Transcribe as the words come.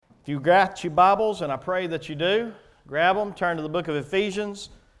you got your Bibles, and I pray that you do, grab them, turn to the book of Ephesians,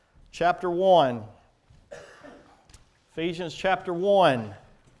 chapter 1. Ephesians chapter 1.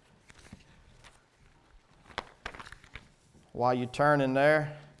 While you turn in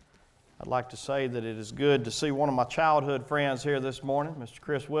there, I'd like to say that it is good to see one of my childhood friends here this morning. Mr.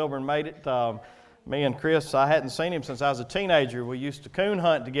 Chris Wilburn made it. Me and Chris, I hadn't seen him since I was a teenager. We used to coon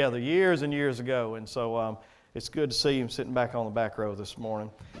hunt together years and years ago, and so it's good to see him sitting back on the back row this morning.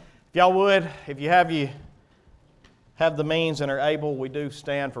 If y'all would, if you have the means and are able, we do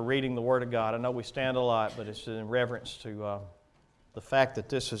stand for reading the Word of God. I know we stand a lot, but it's in reverence to the fact that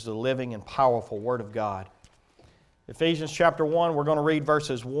this is the living and powerful Word of God. Ephesians chapter 1, we're going to read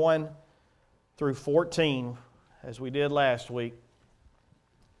verses 1 through 14, as we did last week.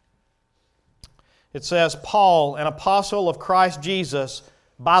 It says, Paul, an apostle of Christ Jesus,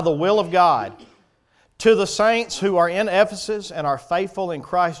 by the will of God, to the saints who are in Ephesus and are faithful in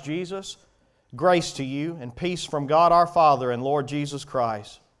Christ Jesus, grace to you and peace from God our Father and Lord Jesus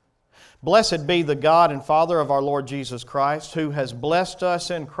Christ. Blessed be the God and Father of our Lord Jesus Christ, who has blessed us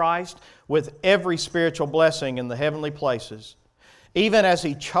in Christ with every spiritual blessing in the heavenly places, even as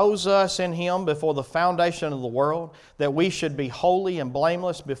He chose us in Him before the foundation of the world, that we should be holy and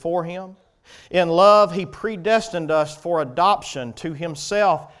blameless before Him. In love He predestined us for adoption to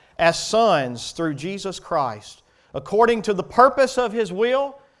Himself as sons through Jesus Christ, according to the purpose of His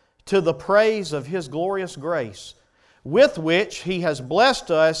will, to the praise of His glorious grace, with which He has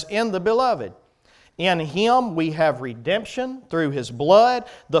blessed us in the Beloved. In Him we have redemption through His blood,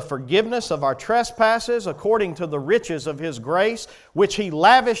 the forgiveness of our trespasses, according to the riches of His grace, which He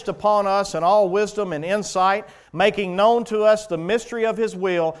lavished upon us in all wisdom and insight, making known to us the mystery of His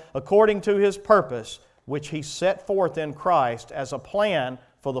will, according to His purpose, which He set forth in Christ as a plan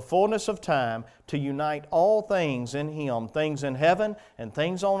for the fullness of time, to unite all things in Him, things in heaven and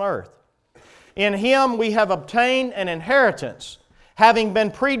things on earth. In Him we have obtained an inheritance, having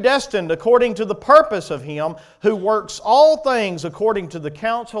been predestined according to the purpose of Him who works all things according to the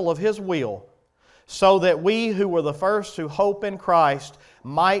counsel of His will, so that we who were the first to hope in Christ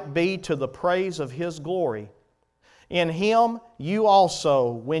might be to the praise of His glory. In Him you also,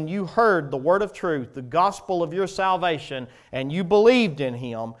 when you heard the word of truth, the gospel of your salvation, and you believed in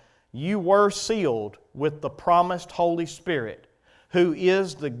Him, you were sealed with the promised Holy Spirit, who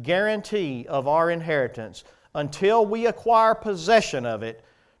is the guarantee of our inheritance, until we acquire possession of it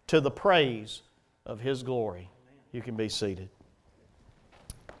to the praise of His glory. You can be seated.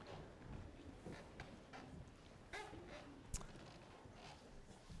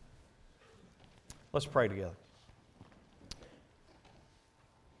 Let's pray together.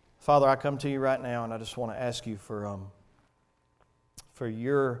 Father, I come to you right now and I just want to ask you for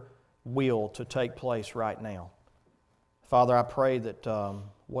your will to take place right now. Father, I pray that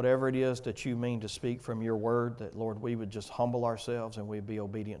whatever it is that you mean to speak from your word, that, Lord, we would just humble ourselves and we'd be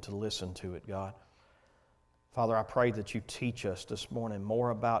obedient to listen to it, God. Father, I pray that you teach us this morning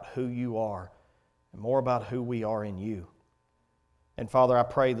more about who you are and more about who we are in you. And Father, I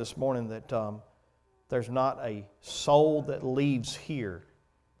pray this morning that there's not a soul that leaves here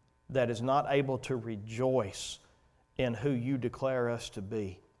that is not able to rejoice in who you declare us to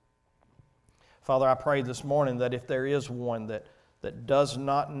be. Father, I pray this morning that if there is one that does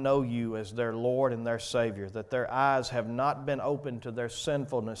not know you as their Lord and their Savior, that their eyes have not been opened to their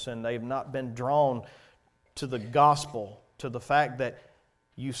sinfulness and they've not been drawn to the gospel, to the fact that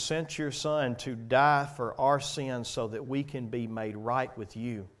you sent your Son to die for our sins so that we can be made right with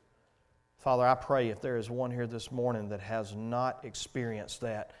you. Father, I pray if there is one here this morning that has not experienced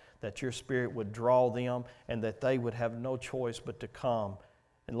that your Spirit would draw them and that they would have no choice but to come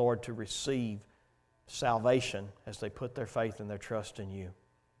and, Lord, to receive salvation as they put their faith and their trust in you.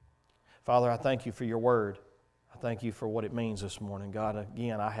 Father, I thank you for your word. I thank you for what it means this morning. God,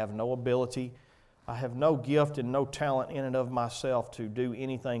 again, I have no ability, I have no gift and no talent in and of myself to do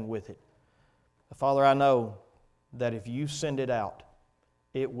anything with it. But Father, I know that if you send it out,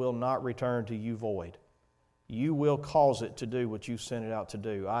 it will not return to you void. You will cause it to do what you sent it out to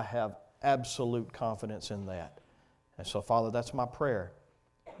do. I have absolute confidence in that. And so, Father, that's my prayer.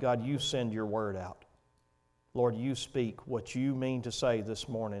 God, you send your word out. Lord, you speak what you mean to say this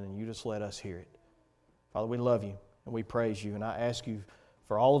morning, and you just let us hear it. Father, we love you, and we praise you, and I ask you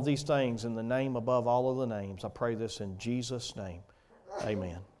for all of these things in the name above all of the names. I pray this in Jesus' name.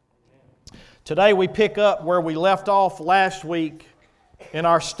 Amen. Today we pick up where we left off last week in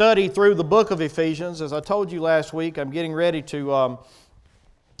our study through the book of Ephesians. As I told you last week, I'm getting ready to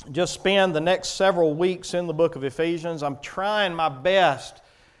just spend the next several weeks in the book of Ephesians. I'm trying my best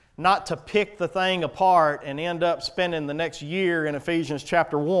not to pick the thing apart and end up spending the next year in Ephesians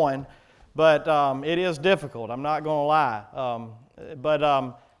chapter 1, but it is difficult. I'm not going to lie.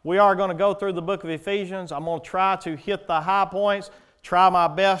 But we are going to go through the book of Ephesians. I'm going to try to hit the high points, try my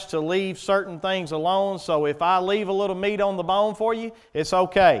best to leave certain things alone. So if I leave a little meat on the bone for you, it's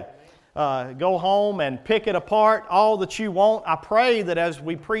okay. Go home and pick it apart, all that you want. I pray that as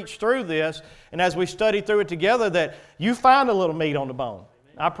we preach through this and as we study through it together, that you find a little meat on the bone.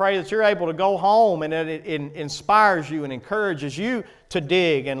 I pray that you're able to go home and that it inspires you and encourages you to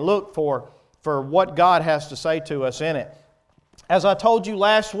dig and look for what God has to say to us in it. As I told you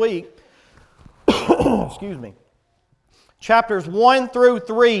last week, excuse me, chapters 1 through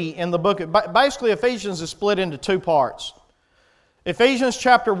 3 in the book, basically Ephesians is split into two parts. Ephesians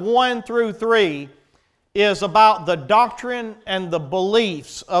chapter 1 through 3 is about the doctrine and the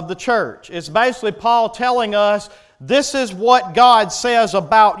beliefs of the church. It's basically Paul telling us, this is what God says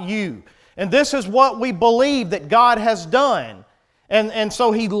about you. And this is what we believe that God has done. And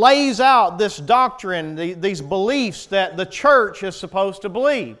so he lays out this doctrine, these beliefs that the church is supposed to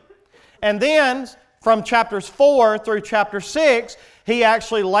believe. And then from chapters 4 through chapter 6, he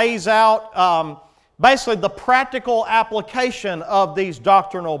actually lays out basically the practical application of these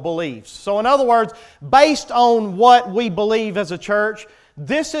doctrinal beliefs. So in other words, based on what we believe as a church,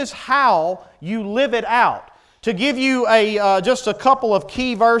 this is how you live it out. To give you just a couple of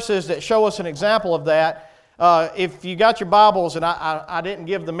key verses that show us an example of that, if you got your Bibles, and I didn't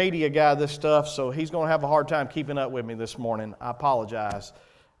give the media guy this stuff, so he's going to have a hard time keeping up with me this morning. I apologize.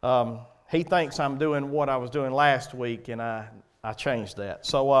 He thinks I'm doing what I was doing last week, and I changed that.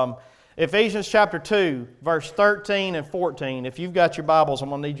 So Ephesians chapter 2, verse 13 and 14. If you've got your Bibles, I'm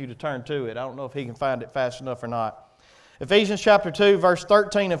going to need you to turn to it. I don't know if he can find it fast enough or not. Ephesians chapter 2, verse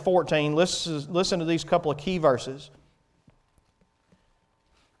 13 and 14. Listen to these couple of key verses.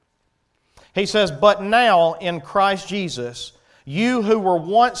 He says, "But now in Christ Jesus, you who were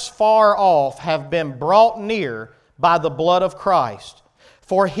once far off have been brought near by the blood of Christ.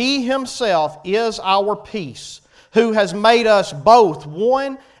 For He Himself is our peace, who has made us both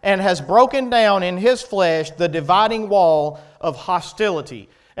one and has broken down in His flesh the dividing wall of hostility."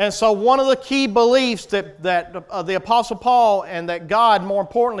 And so one of the key beliefs that the Apostle Paul and that God, more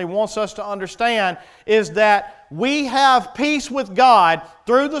importantly, wants us to understand is that we have peace with God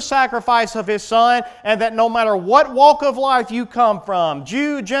through the sacrifice of His Son, and that no matter what walk of life you come from,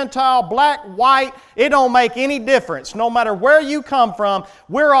 Jew, Gentile, black, white, it don't make any difference. No matter where you come from,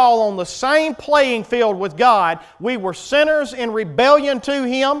 we're all on the same playing field with God. We were sinners in rebellion to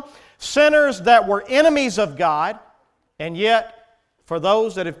Him, sinners that were enemies of God, and yet for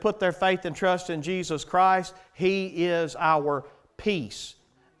those that have put their faith and trust in Jesus Christ, He is our peace.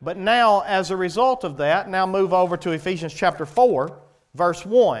 But now, as a result of that, now move over to Ephesians chapter 4, verse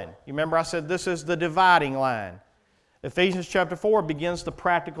 1. You remember I said this is the dividing line. Ephesians chapter 4 begins the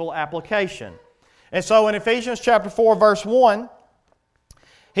practical application. And so in Ephesians chapter 4, verse 1,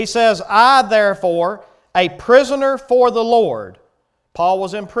 he says, "I therefore, a prisoner for the Lord." Paul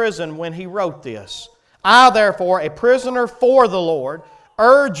was in prison when he wrote this. "I, therefore, a prisoner for the Lord,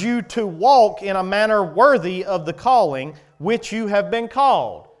 urge you to walk in a manner worthy of the calling which you have been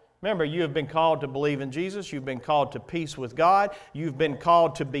called." Remember, you have been called to believe in Jesus. You've been called to peace with God. You've been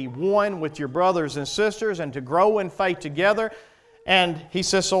called to be one with your brothers and sisters and to grow in faith together. And he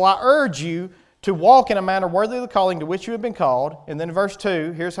says, "So I urge you to walk in a manner worthy of the calling to which you have been called." And then verse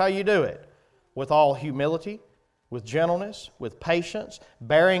 2, here's how you do it. "With all humility, with gentleness, with patience,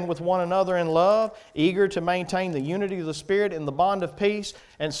 bearing with one another in love, eager to maintain the unity of the Spirit in the bond of peace,"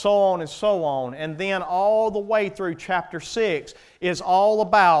 and so on and so on. And then all the way through chapter 6 is all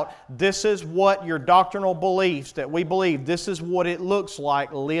about this is what your doctrinal beliefs that we believe, this is what it looks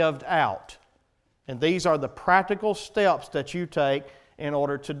like lived out. And these are the practical steps that you take in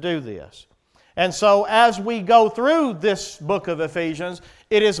order to do this. And so as we go through this book of Ephesians,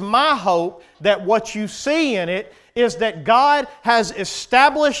 it is my hope that what you see in it is that God has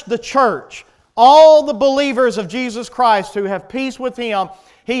established the church, all the believers of Jesus Christ who have peace with Him.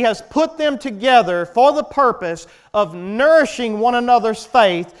 He has put them together for the purpose of nourishing one another's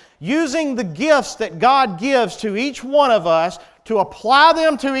faith, using the gifts that God gives to each one of us to apply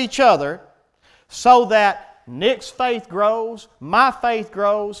them to each other so that Nick's faith grows, my faith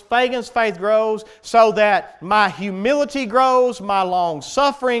grows, Fagan's faith grows, so that my humility grows, my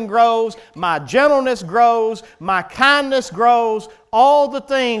long-suffering grows, my gentleness grows, my kindness grows, all the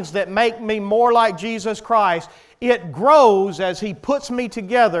things that make me more like Jesus Christ. It grows as He puts me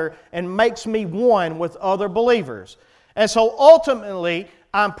together and makes me one with other believers. And so ultimately,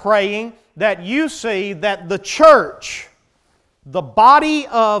 I'm praying that you see that the church the body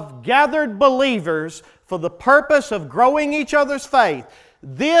of gathered believers for the purpose of growing each other's faith.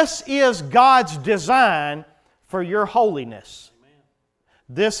 This is God's design for your holiness.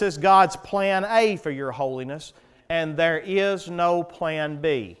 This is God's plan A for your holiness, and there is no plan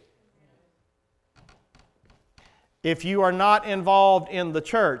B. If you are not involved in the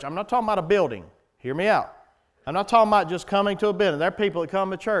church, I'm not talking about a building. Hear me out. I'm not talking about just coming to a building. There are people that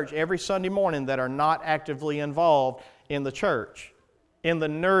come to church every Sunday morning that are not actively involved in the church, in the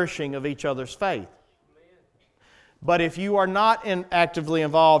nourishing of each other's faith. But if you are not actively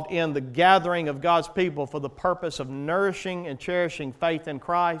involved in the gathering of God's people for the purpose of nourishing and cherishing faith in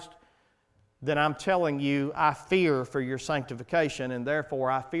Christ, then I'm telling you, I fear for your sanctification, and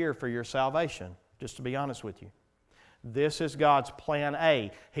therefore I fear for your salvation, just to be honest with you. This is God's plan A.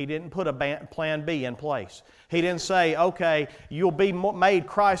 He didn't put a plan B in place. He didn't say, okay, you'll be made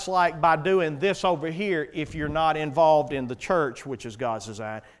Christ-like by doing this over here if you're not involved in the church, which is God's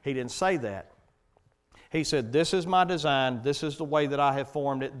design. He didn't say that. He said, this is my design, this is the way that I have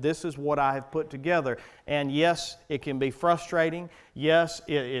formed it, this is what I have put together. And yes, it can be frustrating. Yes,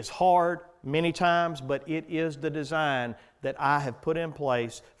 it is hard many times, but it is the design that I have put in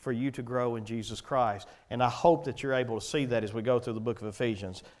place for you to grow in Jesus Christ. And I hope that you're able to see that as we go through the book of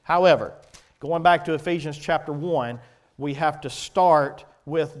Ephesians. However, going back to Ephesians chapter 1, we have to start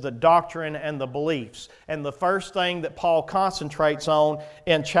with the doctrine and the beliefs. And the first thing that Paul concentrates on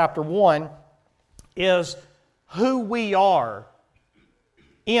in chapter 1 is who we are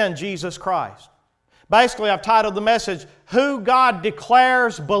in Jesus Christ. Basically, I've titled the message, Who God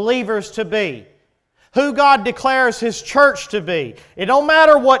Declares Believers to Be. Who God declares His church to be. It don't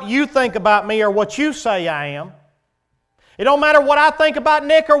matter what you think about me or what you say I am. It don't matter what I think about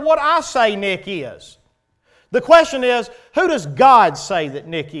Nick or what I say Nick is. The question is, who does God say that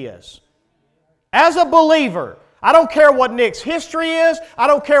Nick is? As a believer, I don't care what Nick's history is. I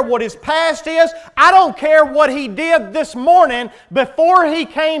don't care what his past is. I don't care what he did this morning before he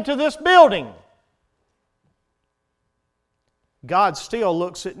came to this building. God still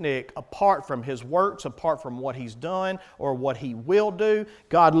looks at Nick apart from his works, apart from what he's done or what he will do.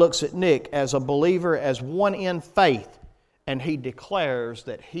 God looks at Nick as a believer, as one in faith, and He declares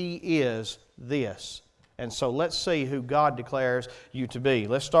that he is this. And so let's see who God declares you to be.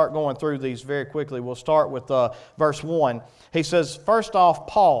 Let's start going through these very quickly. We'll start with verse 1. He says, first off,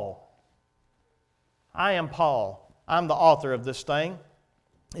 Paul. I am Paul. I'm the author of this thing.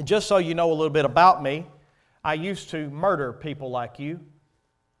 And just so you know a little bit about me, I used to murder people like you.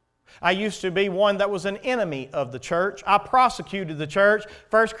 I used to be one that was an enemy of the church. I prosecuted the church.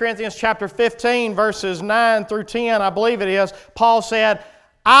 1 Corinthians chapter 15, verses 9 through 10, I believe it is, Paul said,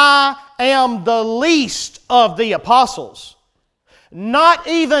 I am the least of the apostles, not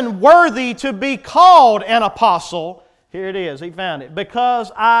even worthy to be called an apostle. Here it is, he found it.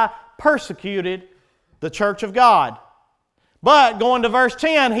 Because I persecuted the church of God. But going to verse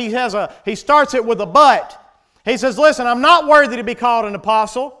 10, he starts it with a but. He says, listen, I'm not worthy to be called an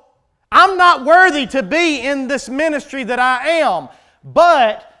apostle. I'm not worthy to be in this ministry that I am.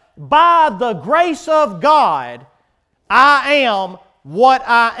 But by the grace of God, I am what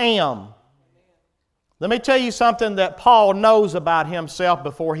I am. Let me tell you something that Paul knows about himself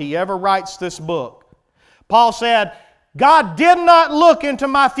before he ever writes this book. Paul said, God did not look into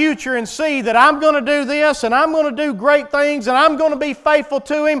my future and see that I'm going to do this and I'm going to do great things and I'm going to be faithful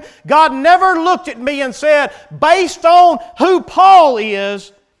to Him. God never looked at me and said, based on who Paul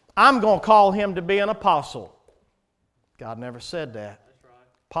is, I'm going to call him to be an apostle. God never said that.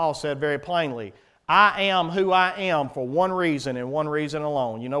 Paul said very plainly, I am who I am for one reason and one reason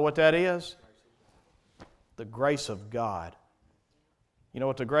alone. You know what that is? The grace of God. You know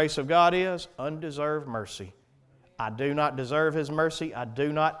what the grace of God is? Undeserved mercy. I do not deserve His mercy.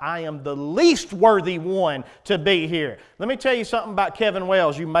 I am the least worthy one to be here. Let me tell you something about Kevin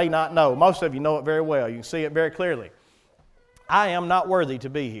Wells you may not know. Most of you know it very well. You can see it very clearly. I am not worthy to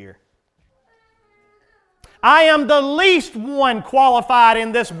be here. I am the least one qualified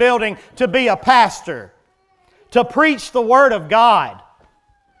in this building to be a pastor, to preach the Word of God.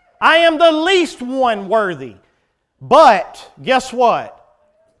 I am the least one worthy. But guess what?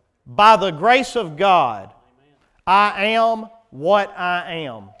 By the grace of God, I am what I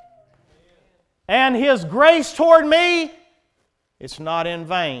am. And His grace toward me, it's not in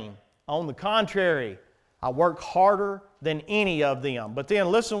vain. On the contrary, I work harder than any of them. But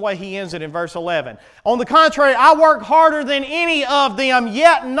then listen to the way he ends it in verse 11. On the contrary, I work harder than any of them,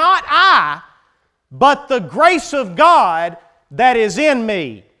 yet not I, but the grace of God that is in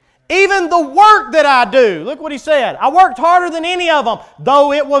me. Even the work that I do, look what he said, I worked harder than any of them,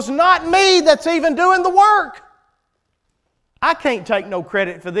 though it was not me that's even doing the work. I can't take no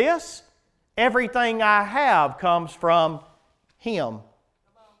credit for this. Everything I have comes from Him.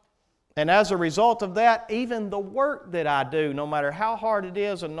 And as a result of that, even the work that I do, no matter how hard it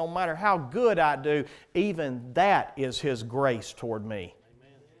is and no matter how good I do, even that is His grace toward me.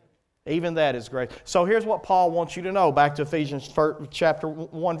 Even that is grace. So here's what Paul wants you to know. Back to Ephesians chapter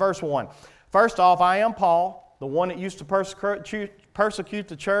 1, verse 1. First off, I am Paul, the one that used to persecute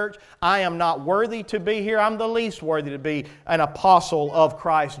the church. I am not worthy to be here. I'm the least worthy to be an apostle of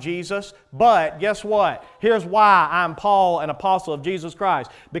Christ Jesus. But guess what? Here's why I'm Paul, an apostle of Jesus Christ.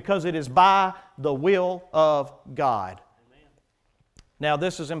 Because it is by the will of God. Now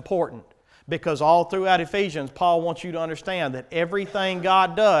this is important. Because all throughout Ephesians, Paul wants you to understand that everything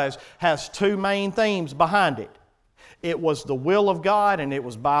God does has two main themes behind it. It was the will of God and it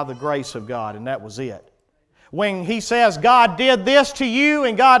was by the grace of God, and that was it. When he says God did this to you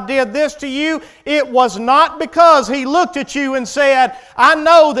and God did this to you, it was not because He looked at you and said, I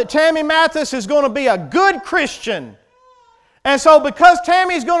know that Tammy Mathis is going to be a good Christian. And so because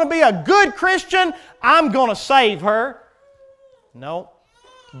Tammy's going to be a good Christian, I'm going to save her. No.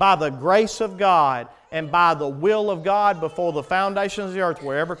 By the grace of God and by the will of God before the foundations of the earth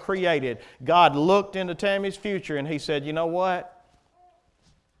were ever created, God looked into Tammy's future and He said, you know what?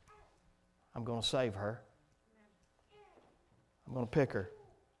 I'm going to save her. I'm going to pick her.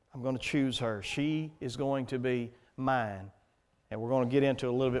 I'm going to choose her. She is going to be mine. And we're going to get into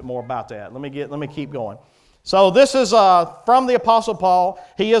a little bit more about that. Let me keep going. So this is from the Apostle Paul.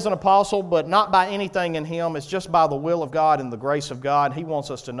 He is an apostle, but not by anything in him. It's just by the will of God and the grace of God. He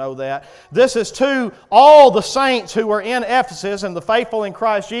wants us to know that. This is to all the saints who are in Ephesus and the faithful in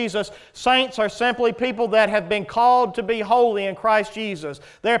Christ Jesus. Saints are simply people that have been called to be holy in Christ Jesus.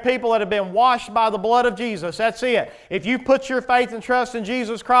 They're people that have been washed by the blood of Jesus. That's it. If you put your faith and trust in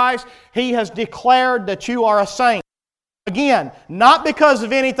Jesus Christ, He has declared that you are a saint. Again, not because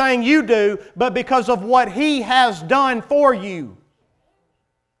of anything you do, but because of what He has done for you.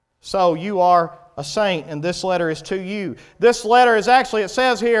 So you are a saint, and this letter is to you. This letter is actually, it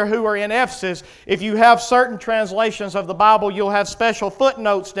says here, who are in Ephesus. If you have certain translations of the Bible, you'll have special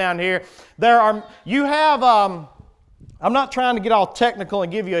footnotes down here. I'm not trying to get all technical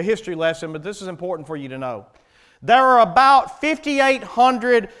and give you a history lesson, but this is important for you to know. There are about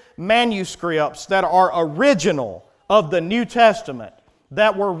 5,800 manuscripts that are original of the New Testament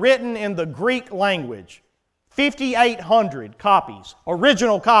that were written in the Greek language. 5,800 copies,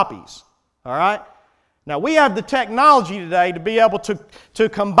 original copies. All right? Now we have the technology today to be able to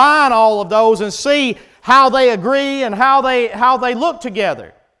combine all of those and see how they agree and how they look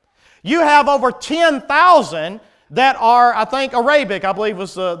together. You have over 10,000 that are, I think, Arabic, I believe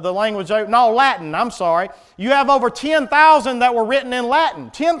was the language, no, Latin, I'm sorry. You have over 10,000 that were written in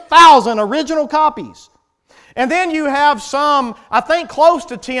Latin. 10,000 original copies. And then you have some, I think close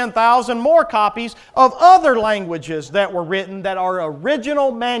to 10,000 more copies of other languages that were written that are original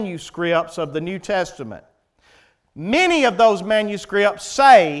manuscripts of the New Testament. Many of those manuscripts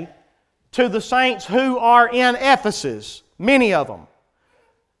say to the saints who are in Ephesus, many of them.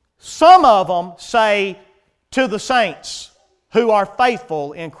 Some of them say to the saints who are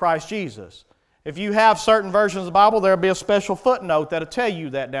faithful in Christ Jesus. If you have certain versions of the Bible, there will be a special footnote that will tell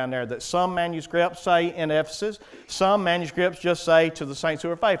you that down there, that some manuscripts say in Ephesus, some manuscripts just say to the saints who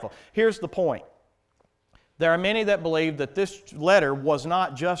are faithful. Here's the point. There are many that believe that this letter was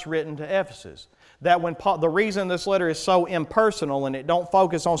not just written to Ephesus. That when the reason this letter is so impersonal and it don't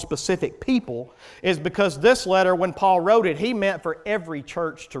focus on specific people is because this letter, when Paul wrote it, he meant for every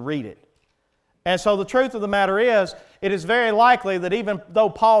church to read it. And so the truth of the matter is, it is very likely that even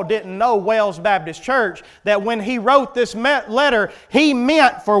though Paul didn't know Wells Baptist Church, that when he wrote this letter, he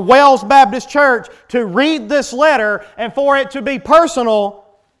meant for Wells Baptist Church to read this letter and for it to be personal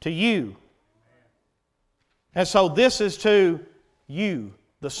to you. And so this is to you,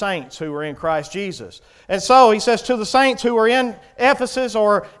 the saints who are in Christ Jesus. And so he says to the saints who are in Ephesus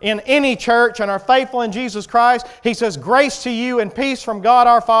or in any church and are faithful in Jesus Christ, he says, grace to you and peace from God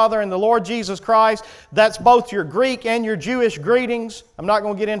our Father and the Lord Jesus Christ. That's both your Greek and your Jewish greetings. I'm not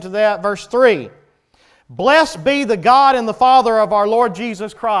going to get into that. Verse 3. Blessed be the God and the Father of our Lord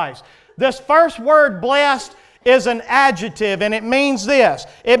Jesus Christ. This first word, blessed, is an adjective, and it means this.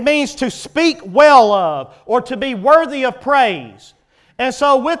 It means to speak well of or to be worthy of praise. And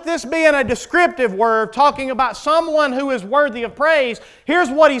so with this being a descriptive word, talking about someone who is worthy of praise, here's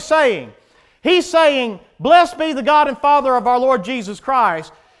what he's saying. He's saying, blessed be the God and Father of our Lord Jesus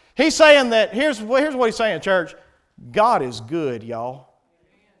Christ. He's saying that, here's what he's saying, church. God is good, y'all.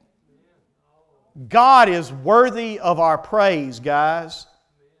 God is worthy of our praise, guys.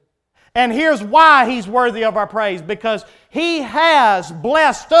 And here's why He's worthy of our praise. Because He has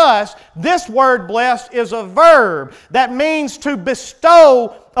blessed us. This word blessed is a verb that means to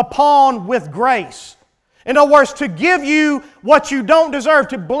bestow upon with grace. In other words, to give you what you don't deserve,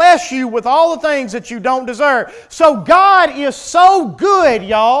 to bless you with all the things that you don't deserve. So God is so good,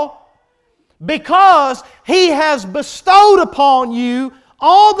 y'all, because He has bestowed upon you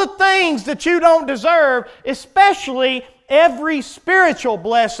all the things that you don't deserve, especially every spiritual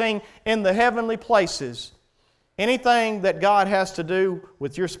blessing in the heavenly places. Anything that God has to do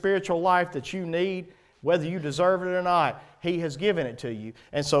with your spiritual life that you need, whether you deserve it or not, He has given it to you.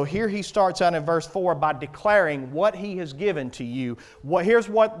 And so here he starts out in verse 4 by declaring what He has given to you. Here's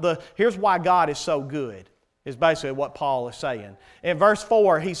why God is so good, is basically what Paul is saying. In verse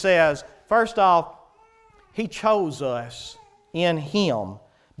 4 he says, first off, He chose us in Him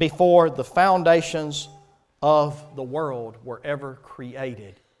before the foundations of the world were ever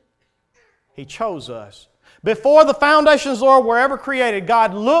created. He chose us. Before the foundations of the world were ever created,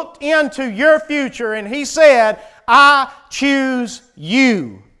 God looked into your future and He said, I choose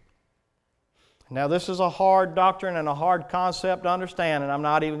you. Now this is a hard doctrine and a hard concept to understand, and I'm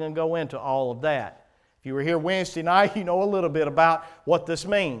not even going to go into all of that. If you were here Wednesday night, you know a little bit about what this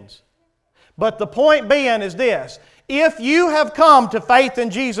means. But the point being is this: if you have come to faith in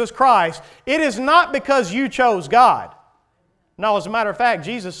Jesus Christ, it is not because you chose God. No, as a matter of fact,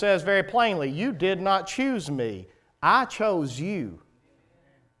 Jesus says very plainly, you did not choose me. I chose you.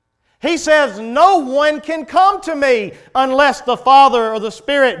 He says, no one can come to me unless the Father or the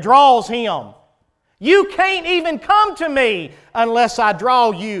Spirit draws him. You can't even come to me unless I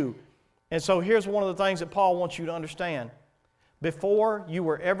draw you. And so here's one of the things that Paul wants you to understand. Before you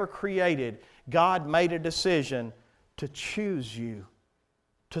were ever created, God made a decision to choose you.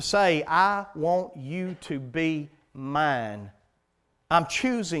 To say, I want you to be mine. I'm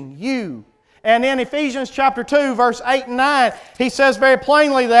choosing you. And in Ephesians chapter 2, verse 8 and 9, he says very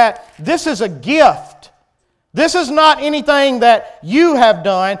plainly that this is a gift. This is not anything that you have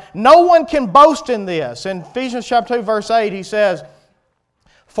done. No one can boast in this. In Ephesians chapter 2, verse 8, he says,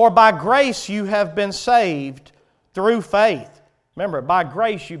 for by grace you have been saved through faith. Remember, by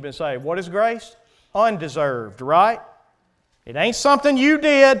grace you've been saved. What is grace? Undeserved, right? It ain't something you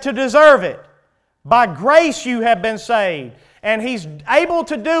did to deserve it. By grace you have been saved. And He's able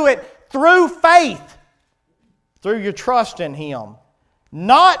to do it through faith, through your trust in Him.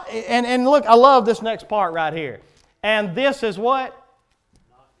 And look, I love this next part right here. And this is what?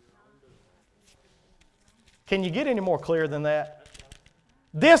 Can you get any more clear than that?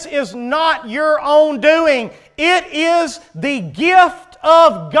 This is not your own doing. It is the gift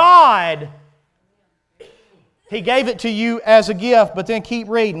of God. He gave it to you as a gift, but then keep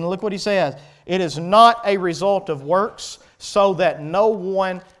reading. Look what he says. It is not a result of works, so that no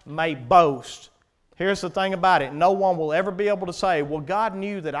one may boast. Here's the thing about it. No one will ever be able to say, well, God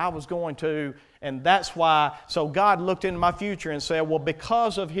knew that I was going to, and that's why. So God looked into my future and said, well,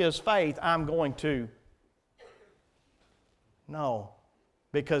 because of His faith, I'm going to. No.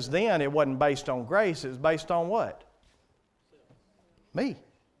 Because then it wasn't based on grace. It was based on what? Me.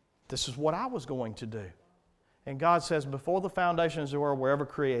 This is what I was going to do. And God says, before the foundations of the world were ever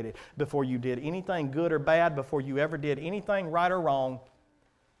created, before you did anything good or bad, before you ever did anything right or wrong,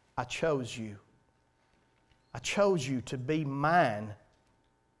 I chose you. I chose you to be mine.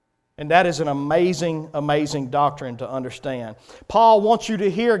 And that is an amazing, amazing doctrine to understand. Paul wants you to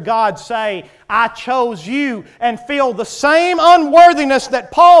hear God say, I chose you, and feel the same unworthiness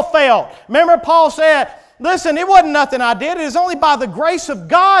that Paul felt. Remember, Paul said, listen, it wasn't nothing I did. It is only by the grace of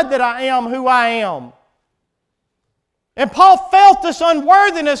God that I am who I am. And Paul felt this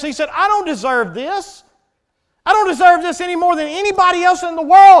unworthiness. He said, I don't deserve this. I don't deserve this any more than anybody else in the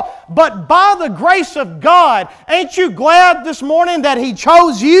world. But by the grace of God, ain't you glad this morning that He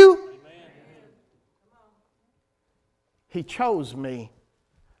chose you? Amen. He chose me.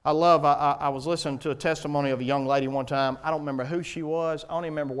 I was listening to a testimony of a young lady one time. I don't remember who she was. I don't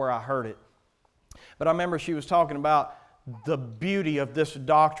even remember where I heard it. But I remember she was talking about the beauty of this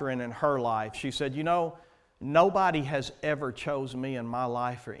doctrine in her life. She said, you know, nobody has ever chose me in my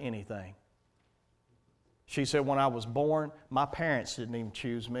life for anything. She said, when I was born, my parents didn't even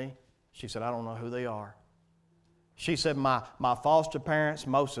choose me. She said, I don't know who they are. She said, my foster parents,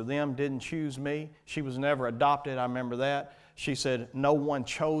 most of them didn't choose me. She was never adopted, I remember that. She said, no one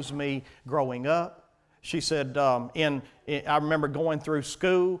chose me growing up. She said, I remember going through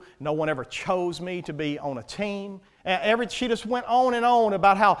school, no one ever chose me to be on a team. She just went on and on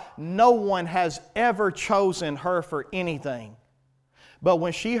about how no one has ever chosen her for anything. But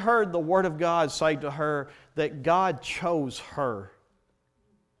when she heard the Word of God say to her that God chose her,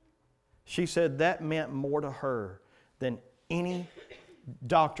 she said that meant more to her than any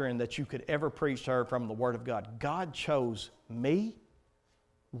doctrine that you could ever preach to her from the Word of God. God chose me.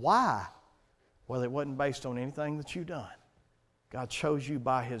 Why? Well, it wasn't based on anything that you've done. God chose you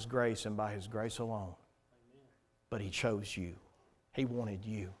by His grace and by His grace alone. But He chose you. He wanted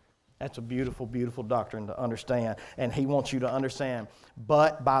you. That's a beautiful, beautiful doctrine to understand. And He wants you to understand.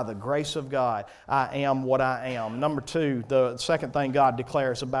 But by the grace of God, I am what I am. Number 2, the second thing God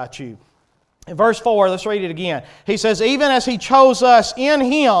declares about you. In verse 4, let's read it again. He says, even as He chose us in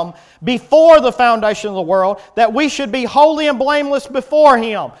Him before the foundation of the world, that we should be holy and blameless before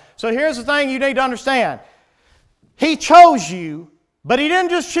Him. So here's the thing you need to understand. He chose you, but He didn't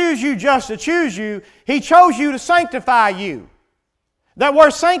just choose you just to choose you. He chose you to sanctify you. That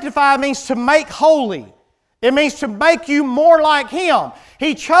word sanctify means to make holy. It means to make you more like Him.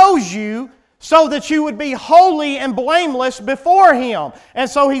 He chose you so that you would be holy and blameless before Him. And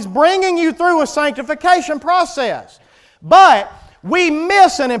so He's bringing you through a sanctification process. But we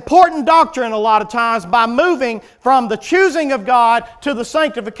miss an important doctrine a lot of times by moving from the choosing of God to the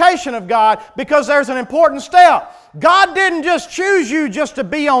sanctification of God, because there's an important step. God didn't just choose you just to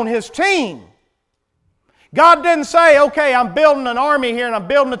be on His team. God didn't say, okay, I'm building an army here and I'm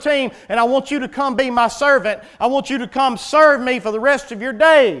building a team and I want you to come be my servant. I want you to come serve me for the rest of your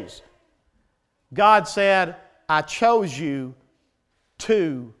days. God said, I chose you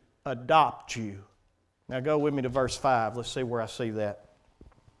to adopt you. Now go with me to verse 5. Let's see where I see that.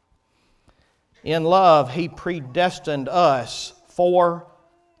 In love, He predestined us for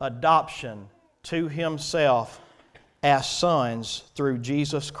adoption to Himself as sons through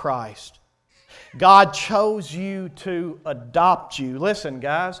Jesus Christ. God chose you to adopt you. Listen,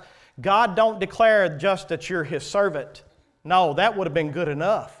 guys, God don't declare just that you're His servant. No, that would have been good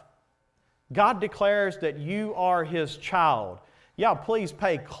enough. God declares that you are His child. Y'all, please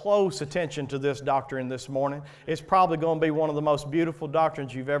pay close attention to this doctrine this morning. It's probably going to be one of the most beautiful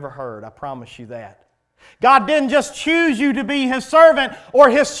doctrines you've ever heard. I promise you that. God didn't just choose you to be His servant or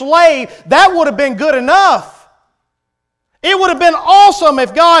His slave. That would have been good enough. It would have been awesome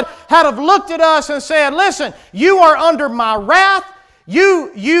if God had have looked at us and said, listen, you are under my wrath.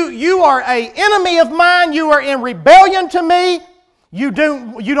 You are an enemy of mine. You are in rebellion to me. You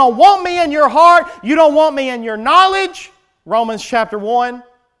don't want me in your heart. You don't want me in your knowledge. Romans chapter 1.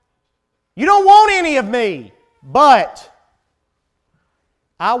 You don't want any of me, but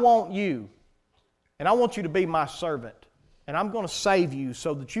I want you. And I want you to be my servant. And I'm going to save you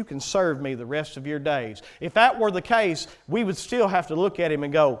so that you can serve me the rest of your days. If that were the case, we would still have to look at Him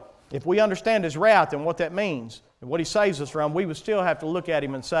and go, if we understand His wrath and what that means, and what He saves us from, we would still have to look at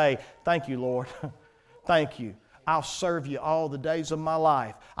Him and say, thank you, Lord. Thank you. I'll serve you all the days of my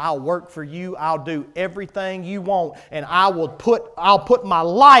life. I'll work for you. I'll do everything you want. And I'll put my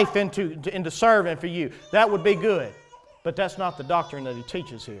life into serving for you. That would be good. But that's not the doctrine that He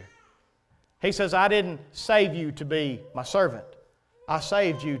teaches here. He says, I didn't save you to be my servant. I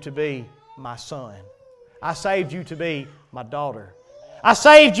saved you to be my son. I saved you to be my daughter. I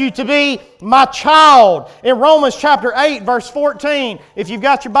saved you to be my child. In Romans chapter 8, verse 14, if you've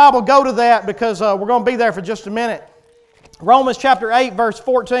got your Bible, go to that because we're going to be there for just a minute. Romans chapter 8, verse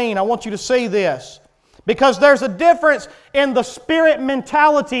 14, I want you to see this. Because there's a difference in the spirit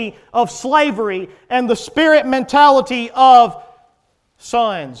mentality of slavery and the spirit mentality of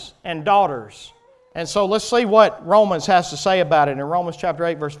sons and daughters. And so let's see what Romans has to say about it in Romans chapter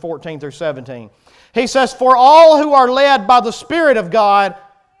 8, verse 14 through 17. He says, for all who are led by the Spirit of God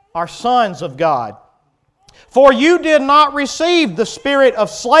are sons of God. For you did not receive the spirit of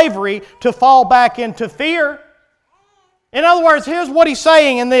slavery to fall back into fear. In other words, here's what he's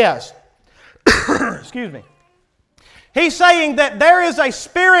saying in this. Excuse me. He's saying that there is a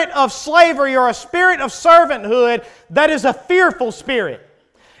spirit of slavery or a spirit of servanthood that is a fearful spirit.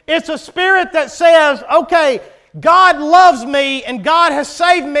 It's a spirit that says, okay, God loves me and God has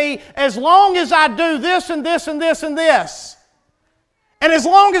saved me as long as I do this and this and this and this. And as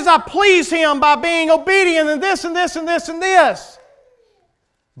long as I please Him by being obedient and this and this and this and this.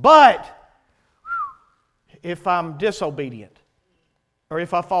 But if I'm disobedient or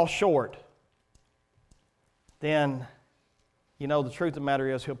if I fall short, then, you know, the truth of the matter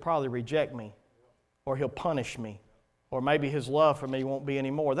is He'll probably reject me or He'll punish me. Or maybe His love for me won't be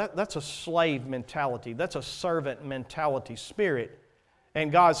anymore. That's a slave mentality. That's a servant mentality spirit. And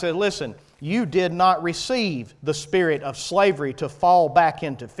God said, listen, you did not receive the spirit of slavery to fall back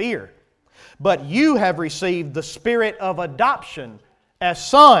into fear. But you have received the spirit of adoption as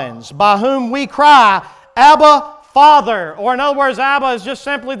sons, by whom we cry, Abba, Father. Or in other words, Abba is just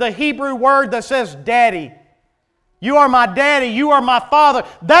simply the Hebrew word that says daddy. You are my daddy. You are my father.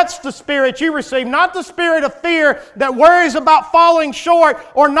 That's the spirit you receive, not the spirit of fear that worries about falling short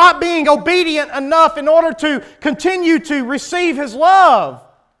or not being obedient enough in order to continue to receive His love.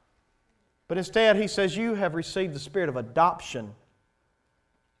 But instead, He says, you have received the spirit of adoption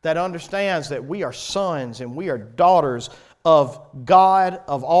that understands that we are sons and we are daughters of God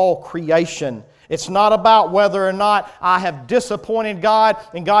of all creation. It's not about whether or not I have disappointed God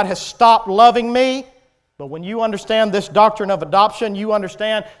and God has stopped loving me. But when you understand this doctrine of adoption, you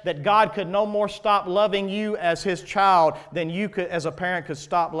understand that God could no more stop loving you as His child than you could, as a parent, could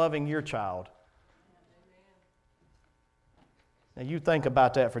stop loving your child. Now you think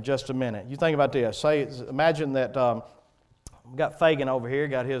about that for just a minute. You think about this. Imagine that we've got Fagin over here,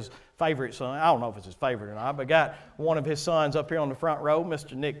 got his favorite son. I don't know if it's his favorite or not, but got one of his sons up here on the front row,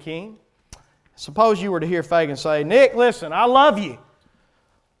 Mr. Nick King. Suppose you were to hear Fagin say, Nick, listen, I love you.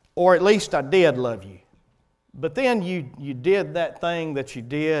 Or at least I did love you. But then you did that thing that you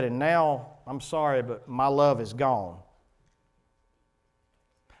did, and now, I'm sorry, but my love is gone.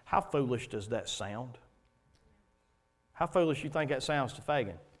 How foolish does that sound? How foolish you think that sounds to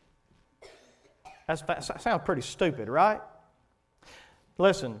Fagin? That sounds pretty stupid, right?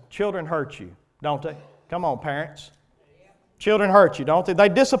 Listen, children hurt you, don't they? Come on, parents. Children hurt you, don't they? They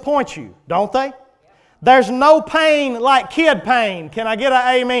disappoint you, don't they? There's no pain like kid pain. Can I get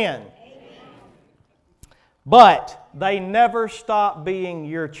an amen? But they never stop being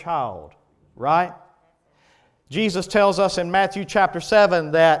your child, right? Jesus tells us in Matthew chapter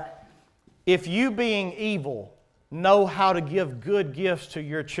 7 that if you being evil know how to give good gifts to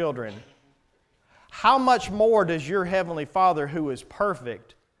your children, how much more does your Heavenly Father who is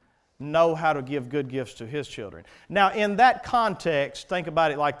perfect know how to give good gifts to His children? Now in that context, think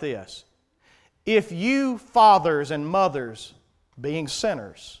about it like this. If you fathers and mothers, being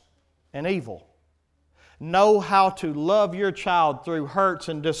sinners and evil, know how to love your child through hurts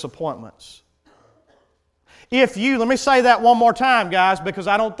and disappointments. If you, let me say that one more time, guys, because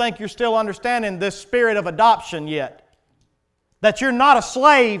I don't think you're still understanding this spirit of adoption yet. That you're not a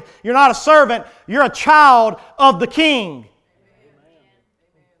slave, you're not a servant, you're a child of the King.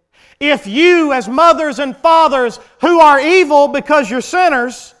 If you, as mothers and fathers who are evil because you're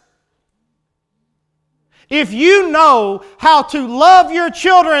sinners, if you know how to love your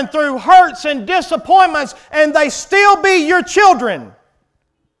children through hurts and disappointments and they still be your children,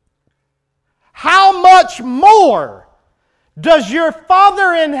 how much more does your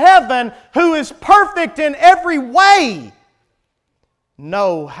Father in heaven, who is perfect in every way,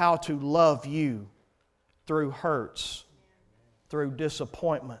 know how to love you through hurts, through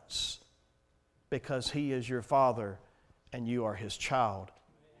disappointments, because He is your Father and you are His child?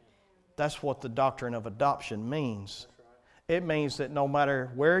 That's what the doctrine of adoption means. It means that no matter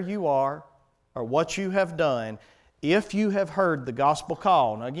where you are or what you have done, if you have heard the gospel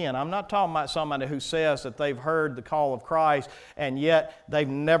call, and again, I'm not talking about somebody who says that they've heard the call of Christ and yet they've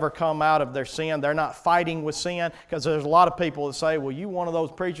never come out of their sin. They're not fighting with sin, because there's a lot of people that say, well, you one of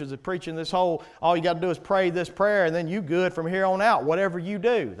those preachers that preaching this whole, all you got to do is pray this prayer and then you good from here on out, whatever you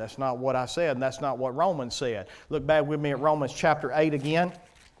do. That's not what I said, and that's not what Romans said. Look back with me at Romans chapter 8 again,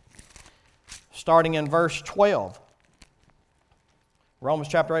 starting in verse 12. Romans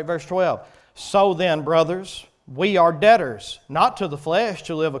chapter 8, verse 12. So then, brothers, we are debtors, not to the flesh,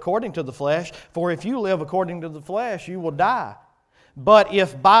 to live according to the flesh. For if you live according to the flesh, you will die. But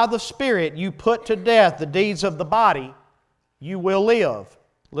if by the Spirit you put to death the deeds of the body, you will live.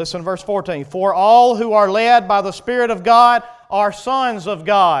 Listen to verse 14. For all who are led by the Spirit of God are sons of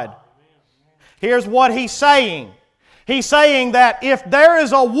God. Here's what he's saying. He's saying that if there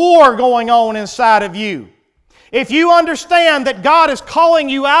is a war going on inside of you, if you understand that God is calling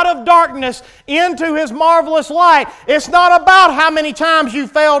you out of darkness into His marvelous light, it's not about how many times you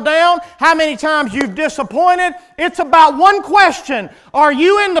fell down, how many times you've disappointed. It's about one question. Are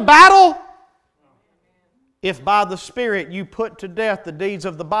you in the battle? If by the Spirit you put to death the deeds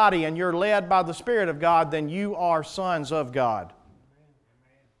of the body and you're led by the Spirit of God, then you are sons of God.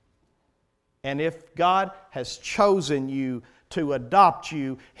 And if God has chosen you to adopt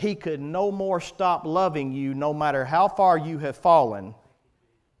you, He could no more stop loving you no matter how far you have fallen,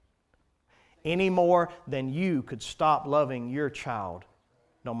 any more than you could stop loving your child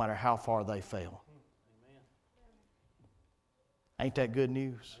no matter how far they fell. Ain't that good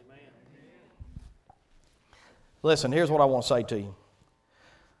news? Listen, here's what I want to say to you.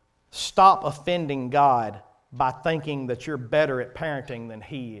 Stop offending God by thinking that you're better at parenting than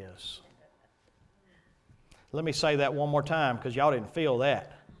He is. Let me say that one more time because y'all didn't feel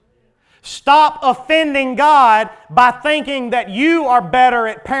that. Stop offending God by thinking that you are better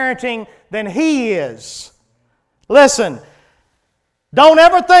at parenting than He is. Listen, don't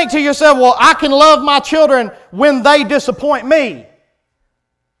ever think to yourself, well, I can love my children when they disappoint me.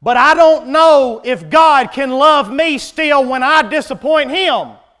 But I don't know if God can love me still when I disappoint Him.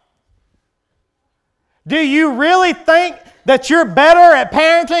 Do you really think that you're better at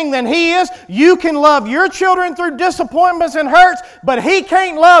parenting than He is? You can love your children through disappointments and hurts, but He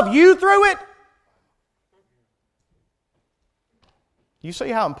can't love you through it? You see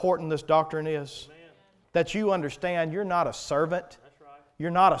how important this doctrine is? Amen. That you understand you're not a servant. That's right.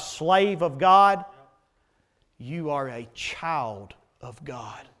 You're not a slave of God. Yep. You are a child of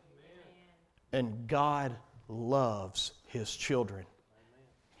God. Amen. And God loves His children. Amen.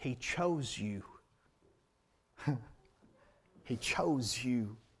 He chose you. He chose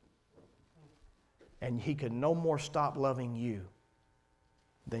you. And He could no more stop loving you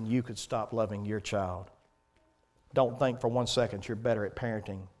than you could stop loving your child. Don't think for 1 second you're better at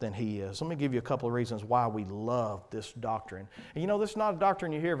parenting than He is. Let me give you a couple of reasons why we love this doctrine. And you know, this is not a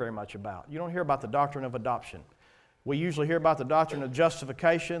doctrine you hear very much about. You don't hear about the doctrine of adoption. We usually hear about the doctrine of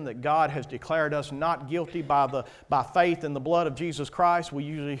justification, that God has declared us not guilty by faith in the blood of Jesus Christ. We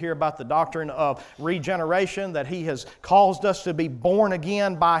usually hear about the doctrine of regeneration, that He has caused us to be born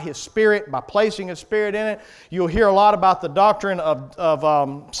again by His Spirit, by placing His Spirit in it. You'll hear a lot about the doctrine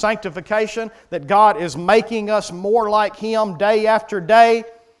of sanctification, that God is making us more like Him day after day.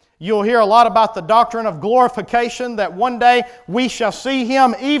 You'll hear a lot about the doctrine of glorification, that one day we shall see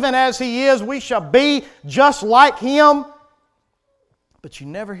Him even as He is. We shall be just like Him. But you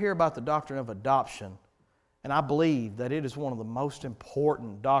never hear about the doctrine of adoption. And I believe that it is one of the most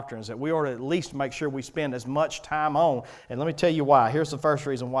important doctrines that we ought to at least make sure we spend as much time on. And let me tell you why. Here's the first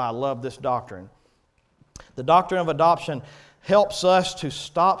reason why I love this doctrine. The doctrine of adoption helps us to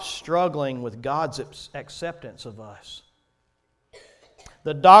stop struggling with God's acceptance of us.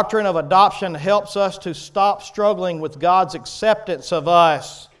 The doctrine of adoption helps us to stop struggling with God's acceptance of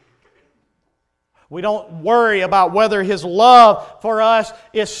us. We don't worry about whether His love for us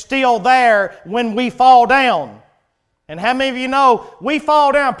is still there when we fall down. And how many of you know we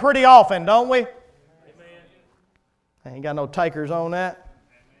fall down pretty often, don't we? Amen. I ain't got no takers on that.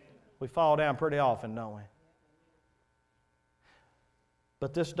 We fall down pretty often, don't we?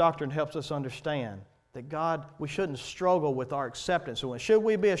 But this doctrine helps us understand that God, we shouldn't struggle with our acceptance. Should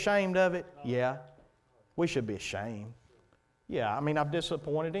we be ashamed of it? Yeah. We should be ashamed. Yeah, I mean, I've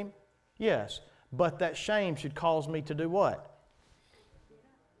disappointed Him. Yes. But that shame should cause me to do what?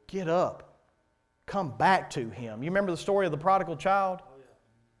 Get up. Come back to Him. You remember the story of the prodigal child?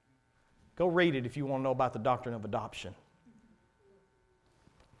 Go read it if you want to know about the doctrine of adoption.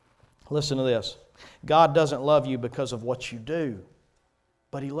 Listen to this. God doesn't love you because of what you do,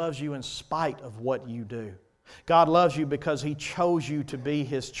 but He loves you in spite of what you do. God loves you because He chose you to be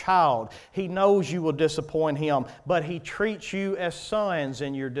His child. He knows you will disappoint Him, but He treats you as sons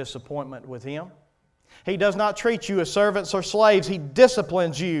in your disappointment with Him. He does not treat you as servants or slaves. He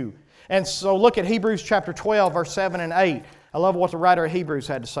disciplines you. And so look at Hebrews chapter 12, verse 7 and 8. I love what the writer of Hebrews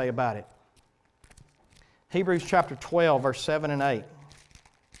had to say about it. Hebrews chapter 12, verse 7 and 8.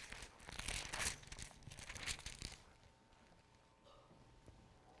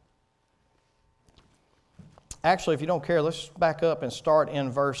 Actually, if you don't care, let's back up and start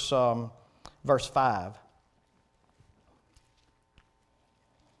in verse 5.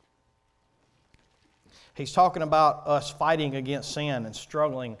 He's talking about us fighting against sin and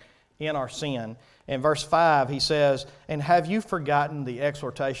struggling in our sin. In verse 5, he says, "And have you forgotten the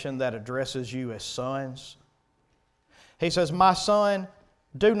exhortation that addresses you as sons?" He says, "My son,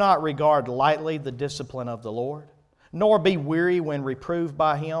 do not regard lightly the discipline of the Lord, nor be weary when reproved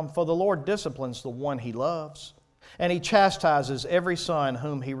by Him, for the Lord disciplines the one He loves, and He chastises every son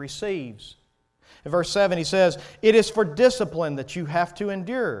whom He receives." In verse 7 he says, "It is for discipline that you have to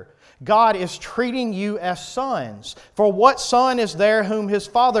endure." God is treating you as sons. For what son is there whom his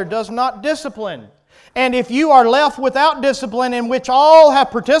father does not discipline? And if you are left without discipline in which all have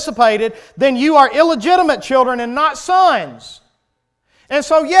participated, then you are illegitimate children and not sons. And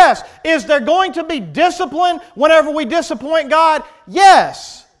so, yes, is there going to be discipline whenever we disappoint God?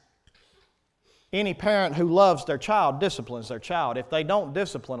 Yes. Any parent who loves their child disciplines their child. If they don't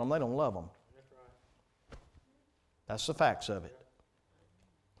discipline them, they don't love them. That's the facts of it.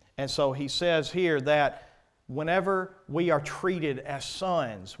 And so he says here that whenever we are treated as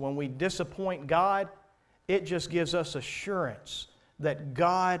sons, when we disappoint God, it just gives us assurance that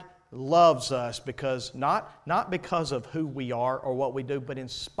God loves us because not because of who we are or what we do, but in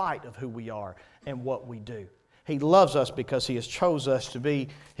spite of who we are and what we do. He loves us because He has chosen us to be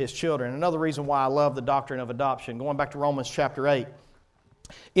His children. Another reason why I love the doctrine of adoption, going back to Romans chapter 8,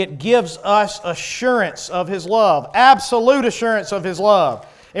 It gives us assurance of His love, absolute assurance of His love.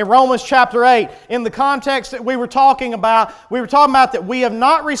 In Romans chapter 8, in the context that we were talking about that we have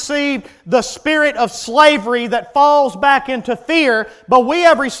not received the spirit of slavery that falls back into fear, but we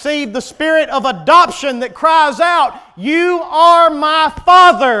have received the spirit of adoption that cries out, "You are my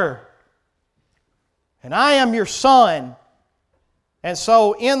Father, and I am your Son." And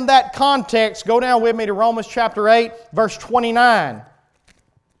so in that context, go down with me to Romans chapter 8, verse 29.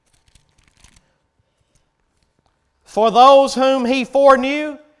 For those whom He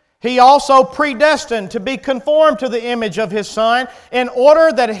foreknew, He also predestined to be conformed to the image of His Son, in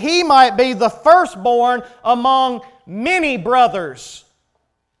order that He might be the firstborn among many brothers.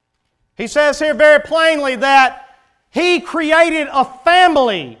 He says here very plainly that He created a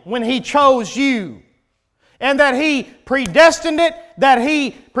family when He chose you. And that He predestined it, that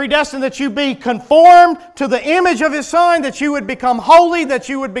He predestined that you be conformed to the image of His Son, that you would become holy, that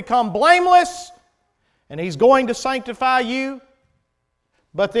you would become blameless. And He's going to sanctify you.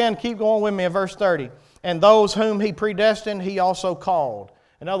 But then keep going with me in verse 30. And those whom He predestined, He also called.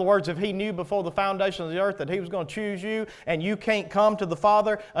 In other words, if He knew before the foundation of the earth that He was going to choose you, and you can't come to the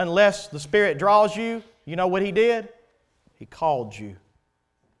Father unless the Spirit draws you, you know what He did? He called you.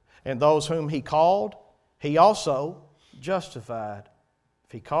 And those whom He called, He also justified.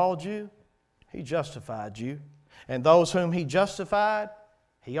 If He called you, He justified you. And those whom He justified,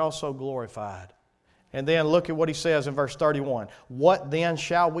 He also glorified. And then look at what He says in verse 31. What then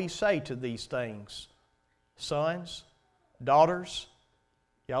shall we say to these things? Sons, daughters,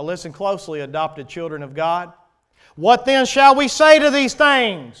 y'all listen closely, adopted children of God. What then shall we say to these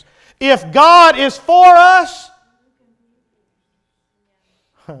things? If God is for us,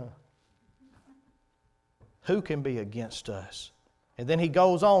 who can be against us? And then he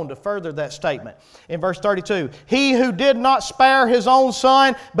goes on to further that statement. In verse 32, He who did not spare His own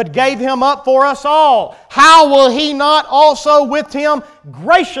Son, but gave Him up for us all, how will He not also with Him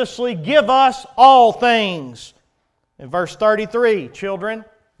graciously give us all things? In verse 33, children,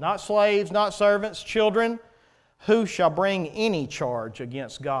 not slaves, not servants, children, who shall bring any charge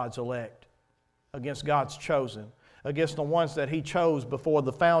against God's elect, against God's chosen, against the ones that He chose before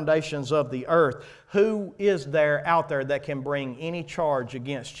the foundations of the earth? Who is there out there that can bring any charge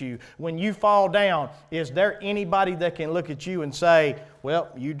against you? When you fall down, is there anybody that can look at you and say, well,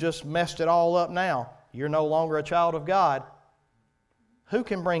 you just messed it all up now. You're no longer a child of God. Who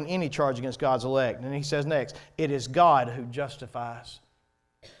can bring any charge against God's elect? And he says next, it is God who justifies.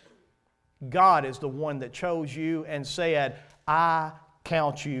 God is the one that chose you and said, I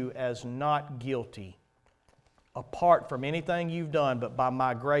count you as not guilty. Apart from anything you've done, but by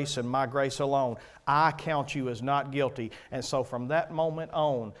my grace and my grace alone, I count you as not guilty. And so from that moment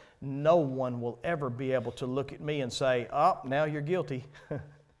on, no one will ever be able to look at me and say, oh, now you're guilty.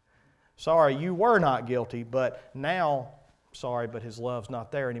 Sorry, you were not guilty, but now, sorry, but His love's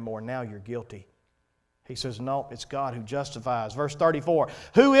not there anymore. Now you're guilty. He says, no, it's God who justifies. Verse 34,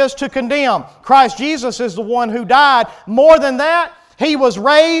 who is to condemn? Christ Jesus is the one who died. More than that, He was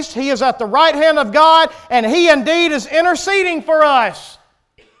raised, He is at the right hand of God, and He indeed is interceding for us.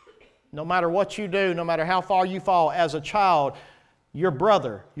 No matter what you do, no matter how far you fall, as a child, your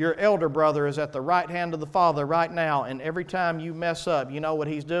brother, your elder brother, is at the right hand of the Father right now, and every time you mess up, you know what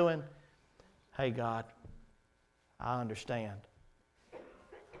He's doing? Hey, God, I understand.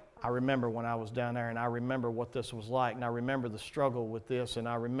 I remember when I was down there, and I remember what this was like, and I remember the struggle with this, and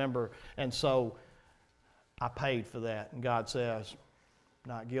I remember, and so I paid for that. And God says,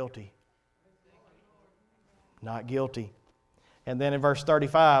 not guilty. Not guilty. And then in verse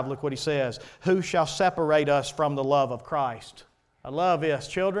 35, look what He says. Who shall separate us from the love of Christ? I love this,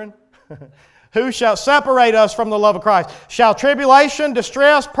 children. Who shall separate us from the love of Christ? Shall tribulation,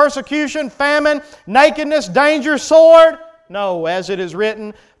 distress, persecution, famine, nakedness, danger, sword? No, as it is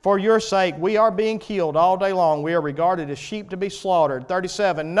written, for your sake we are being killed all day long. We are regarded as sheep to be slaughtered.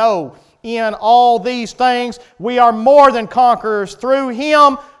 37, no, in all these things we are more than conquerors through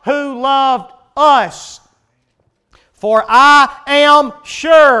Him who loved us. For I am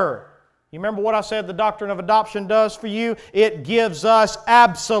sure. You remember what I said the doctrine of adoption does for you? It gives us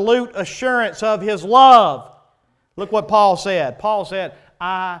absolute assurance of His love. Look what Paul said. Paul said,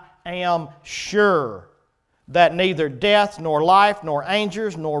 I am sure that neither death, nor life, nor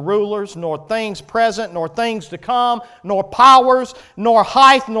angels, nor rulers, nor things present, nor things to come, nor powers, nor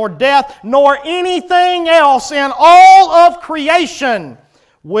height, nor depth, nor anything else in all of creation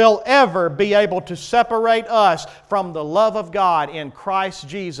will ever be able to separate us from the love of God in Christ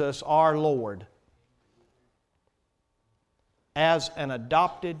Jesus our Lord. As an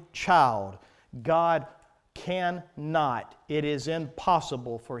adopted child, God cannot, it is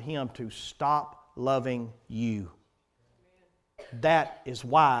impossible for Him to stop loving you. That is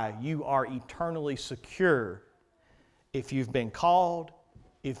why you are eternally secure if you've been called,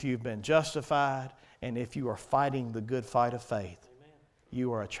 if you've been justified, and if you are fighting the good fight of faith.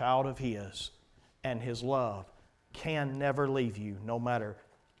 You are a child of His, and His love can never leave you, no matter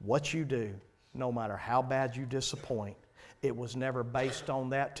what you do, no matter how bad you disappoint. It was never based on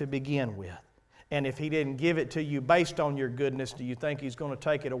that to begin with. And if He didn't give it to you based on your goodness, do you think He's going to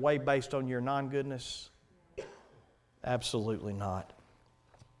take it away based on your non-goodness? Absolutely not.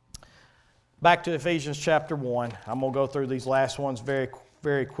 Back to Ephesians chapter 1. I'm going to go through these last ones very,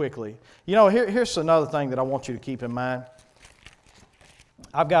 very quickly. You know, here's another thing that I want you to keep in mind.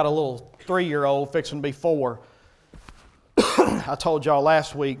 I've got a little 3-year-old fixing to be 4. I told y'all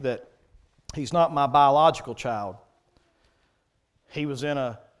last week that he's not my biological child. He was in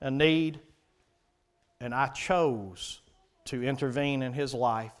a need, and I chose to intervene in his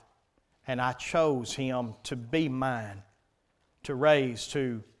life, and I chose him to be mine, to raise,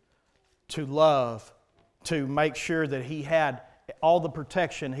 to love, to make sure that he had all the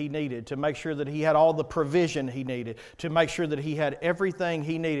protection he needed, to make sure that he had all the provision he needed, to make sure that he had everything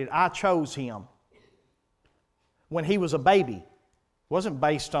he needed. I chose him when he was a baby. It wasn't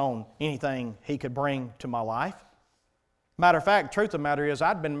based on anything he could bring to my life. Matter of fact, the truth of the matter is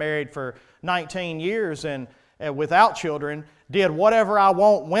I'd been married for 19 years and without children, did whatever I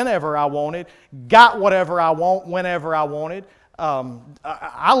want whenever I wanted, got whatever I want whenever I wanted.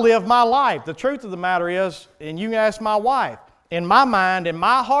 I lived my life. The truth of the matter is, and you can ask my wife, in my mind, in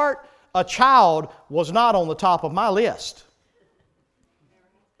my heart, a child was not on the top of my list.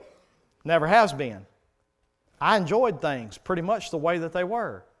 Never has been. I enjoyed things pretty much the way that they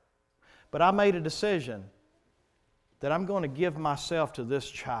were. But I made a decision that I'm going to give myself to this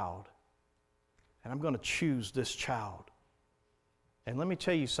child. And I'm going to choose this child. And let me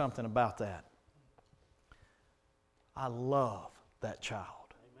tell you something about that. I love that child.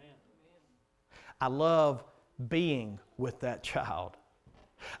 Amen. I love being with that child.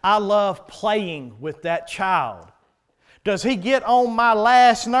 I love playing with that child. Does he get on my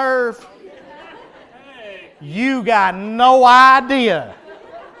last nerve? You got no idea.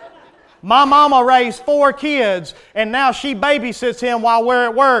 My mama raised 4 kids, and now she babysits him while we're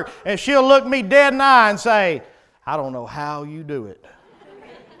at work, and she'll look me dead in the eye and say, I don't know how you do it.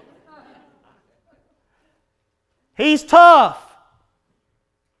 He's tough.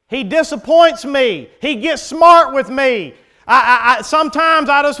 He disappoints me. He gets smart with me. Sometimes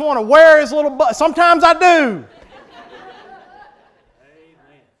I just want to wear his little butt. Sometimes I do.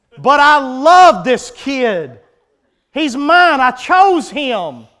 But I love this kid. He's mine. I chose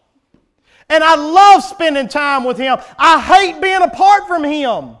him. And I love spending time with him. I hate being apart from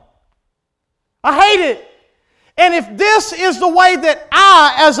him. I hate it. And if this is the way that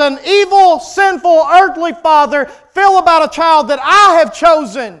I, as an evil, sinful, earthly father, feel about a child that I have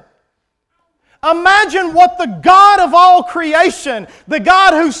chosen, imagine what the God of all creation, the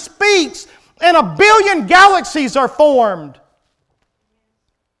God who speaks and 1 billion galaxies are formed.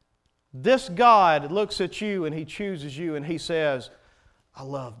 This God looks at you and He chooses you and He says, I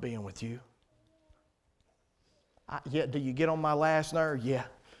love being with you. Do you get on my last nerve? Yeah.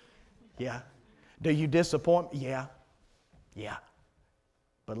 Yeah. Do you disappoint me? Yeah. Yeah.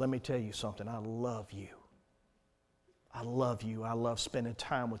 But let me tell you something. I love you. I love you. I love spending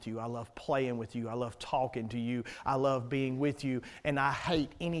time with you. I love playing with you. I love talking to you. I love being with you. And I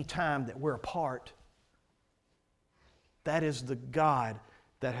hate any time that we're apart. That is the God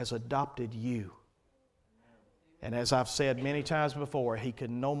that has adopted you. And as I've said many times before, He could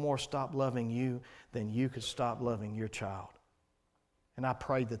no more stop loving you than you could stop loving your child. And I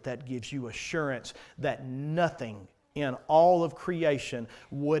pray that that gives you assurance that nothing in all of creation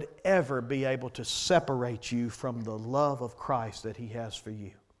would ever be able to separate you from the love of Christ that He has for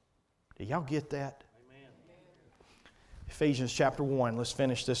you. Do y'all get that? Amen. Ephesians chapter 1. Let's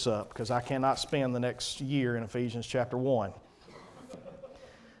finish this up because I cannot spend the next year in Ephesians chapter 1.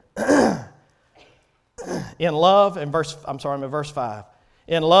 In love, verse 5.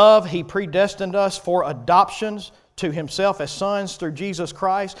 In love, He predestined us for adoptions to Himself as sons through Jesus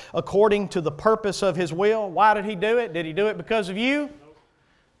Christ, according to the purpose of His will. Why did He do it? Did He do it because of you?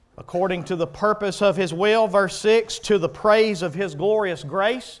 According to the purpose of His will, verse 6, to the praise of His glorious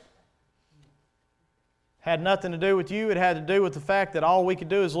grace. Had nothing to do with you. It had to do with the fact that all we could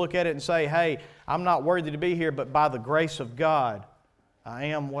do is look at it and say, hey, I'm not worthy to be here, but by the grace of God, I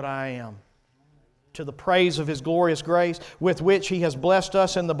am what I am. to the praise of His glorious grace, with which He has blessed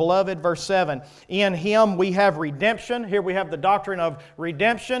us in the Beloved. Verse 7, in Him we have redemption. Here we have the doctrine of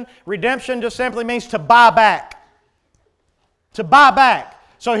redemption. Redemption just simply means to buy back. To buy back.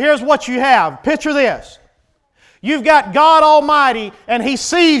 So here's what you have. Picture this. You've got God Almighty, and He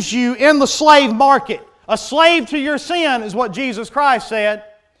sees you in the slave market. A slave to your sin is what Jesus Christ said.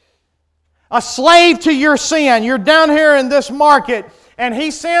 A slave to your sin. You're down here in this market, and He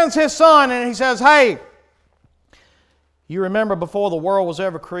sends His Son, and He says, hey, you remember before the world was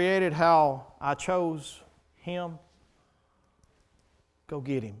ever created how I chose him? Go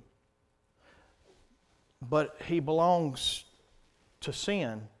get him. But he belongs to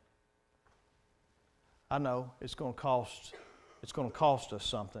sin. I know it's going to cost us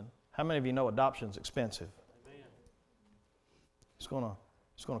something. How many of you know adoption's expensive? Amen. It's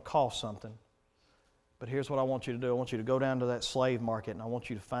going to cost something. But here's what I want you to do. I want you to go down to that slave market, and I want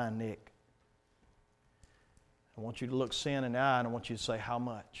you to find Nick. I want you to look sin in the eye, and I want you to say, how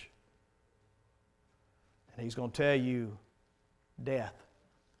much? And he's going to tell you, death.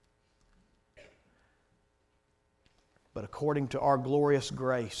 But according to our glorious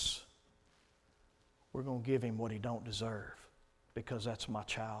grace, we're going to give him what he don't deserve, because that's my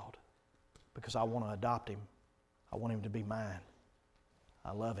child. Because I want to adopt him. I want him to be mine.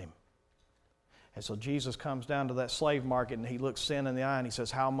 I love him. And so Jesus comes down to that slave market, and he looks sin in the eye, and he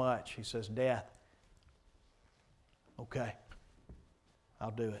says, how much? He says, death. Okay,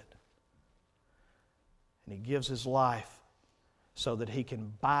 I'll do it. And he gives his life so that he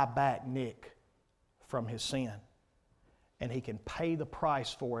can buy back Nick from his sin. And he can pay the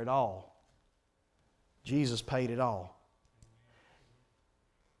price for it all. Jesus paid it all.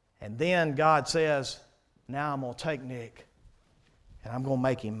 And then God says, now I'm going to take Nick and I'm going to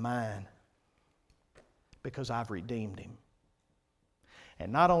make him mine, because I've redeemed him.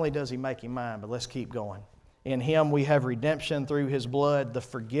 And not only does he make him mine, but let's keep going. In him we have redemption through his blood, the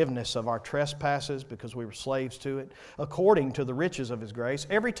forgiveness of our trespasses, because we were slaves to it, according to the riches of his grace.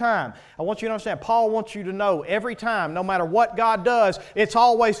 Every time, I want you to understand, Paul wants you to know, every time, no matter what God does, it's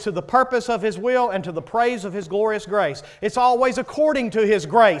always to the purpose of his will and to the praise of his glorious grace. It's always according to his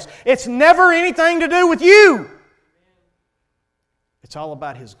grace. It's never anything to do with you. It's all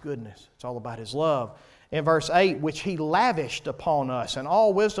about his goodness. It's all about his love. In verse 8, which he lavished upon us in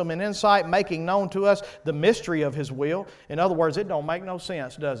all wisdom and insight, making known to us the mystery of his will. In other words, it don't make no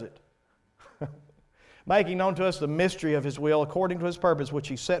sense, does it? Making known to us the mystery of his will according to his purpose, which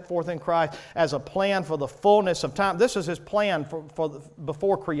he set forth in Christ as a plan for the fullness of time. This is his plan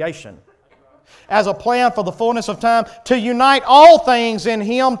before creation. As a plan for the fullness of time, to unite all things in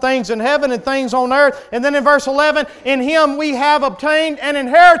him, things in heaven and things on earth. And then in verse 11, in him we have obtained an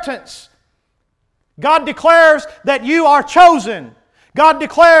inheritance. God declares that you are chosen. God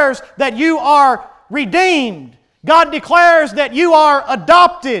declares that you are redeemed. God declares that you are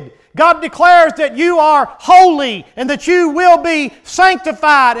adopted. God declares that you are holy and that you will be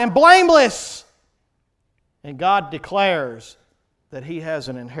sanctified and blameless. And God declares that He has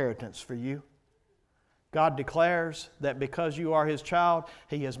an inheritance for you. God declares that because you are His child,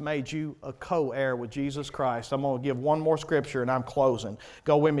 He has made you a co-heir with Jesus Christ. I'm going to give one more scripture and I'm closing.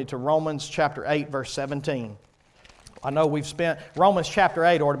 Go with me to Romans chapter 8, verse 17. I know we've spent... Romans chapter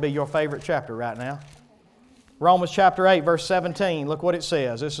 8 ought to be your favorite chapter right now. Romans chapter 8, verse 17. Look what it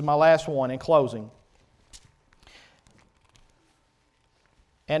says. This is my last one in closing.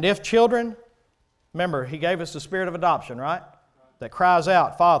 And if children... Remember, He gave us the spirit of adoption, right? That cries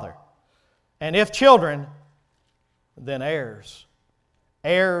out, Father. And if children, then heirs.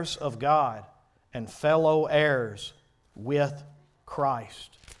 Heirs of God and fellow heirs with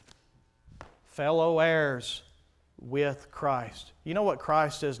Christ. Fellow heirs with Christ. You know what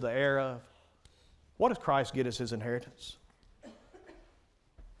Christ is the heir of? What does Christ get as His inheritance?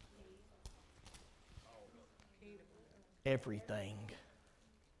 Everything.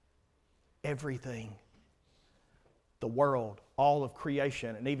 Everything. The world, all of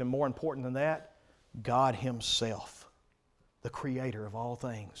creation, and even more important than that, God Himself, the Creator of all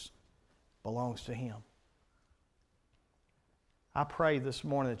things, belongs to Him. I pray this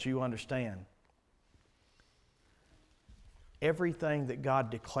morning that you understand everything that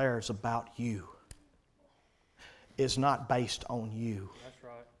God declares about you is not based on you. That's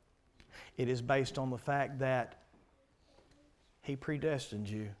right. It is based on the fact that He predestined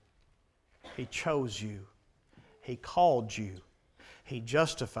you. He chose you. He called you. He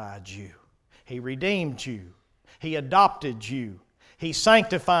justified you. He redeemed you. He adopted you. He's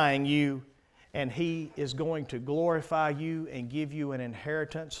sanctifying you. And He is going to glorify you and give you an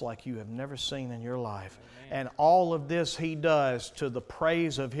inheritance like you have never seen in your life. And all of this He does to the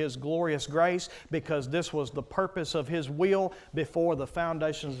praise of His glorious grace, because this was the purpose of His will before the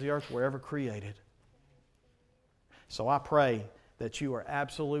foundations of the earth were ever created. So I pray that you are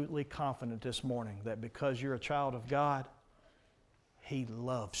absolutely confident this morning that because you're a child of God, He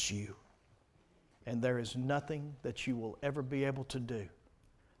loves you. And there is nothing that you will ever be able to do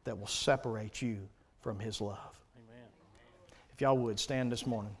that will separate you from His love. Amen. If y'all would, stand this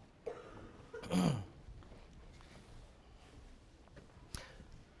morning.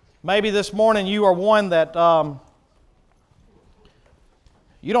 Maybe this morning you are one that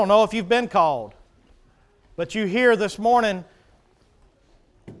you don't know if you've been called, but you hear this morning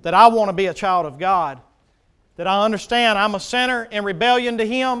that I want to be a child of God, that I understand I'm a sinner in rebellion to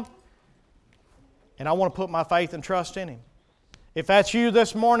Him, and I want to put my faith and trust in Him. If that's you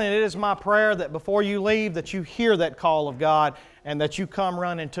this morning, it is my prayer that before you leave, that you hear that call of God and that you come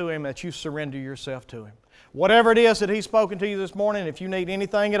running to Him, that you surrender yourself to Him. Whatever it is that He's spoken to you this morning, if you need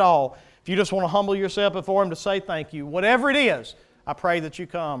anything at all, if you just want to humble yourself before Him to say thank you, whatever it is, I pray that you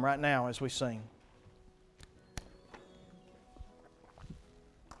come right now as we sing.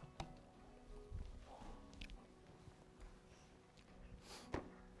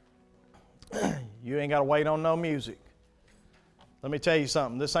 You ain't got to wait on no music. Let me tell you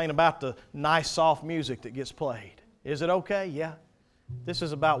something. This ain't about the nice, soft music that gets played. Is it okay? Yeah. This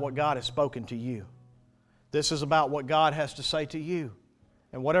is about what God has spoken to you. This is about what God has to say to you.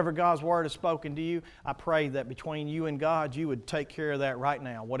 And whatever God's Word has spoken to you, I pray that between you and God, you would take care of that right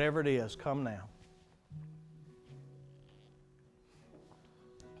now. Whatever it is, come now.